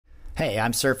Hey,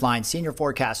 I'm Surfline Senior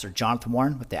Forecaster John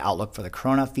Florence with the outlook for the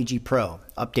Corona Fiji Pro,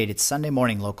 updated Sunday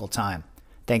morning local time.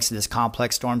 Thanks to this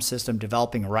complex storm system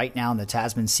developing right now in the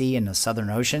Tasman Sea and the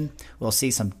Southern Ocean, we'll see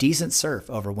some decent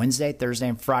surf over Wednesday, Thursday,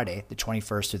 and Friday, the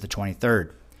 21st through the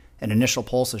 23rd. An initial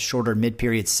pulse of shorter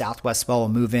mid-period southwest swell will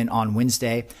move in on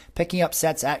Wednesday, picking up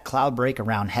sets at Cloudbreak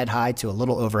around head high to a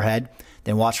little overhead.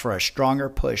 Then watch for a stronger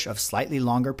push of slightly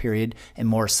longer period and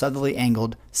more southerly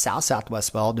angled south-southwest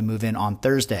swell to move in on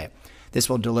Thursday. This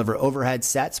will deliver overhead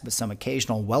sets with some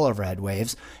occasional well overhead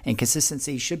waves, and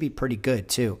consistency should be pretty good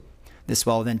too. This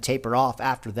will then taper off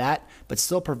after that, but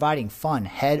still providing fun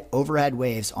head overhead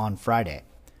waves on Friday.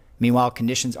 Meanwhile,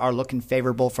 conditions are looking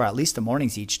favorable for at least the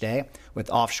mornings each day,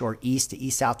 with offshore east to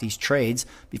east-southeast trades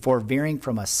before veering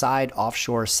from a side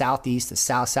offshore southeast to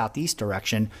south-southeast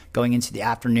direction going into the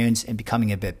afternoons and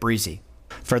becoming a bit breezy.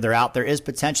 Further out, there is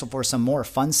potential for some more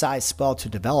fun-sized spell to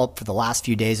develop for the last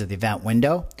few days of the event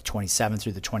window, the 27th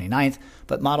through the 29th,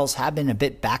 but models have been a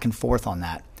bit back and forth on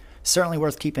that. Certainly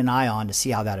worth keeping an eye on to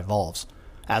see how that evolves.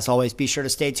 As always, be sure to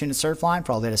stay tuned to Surfline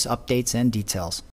for all the latest updates and details.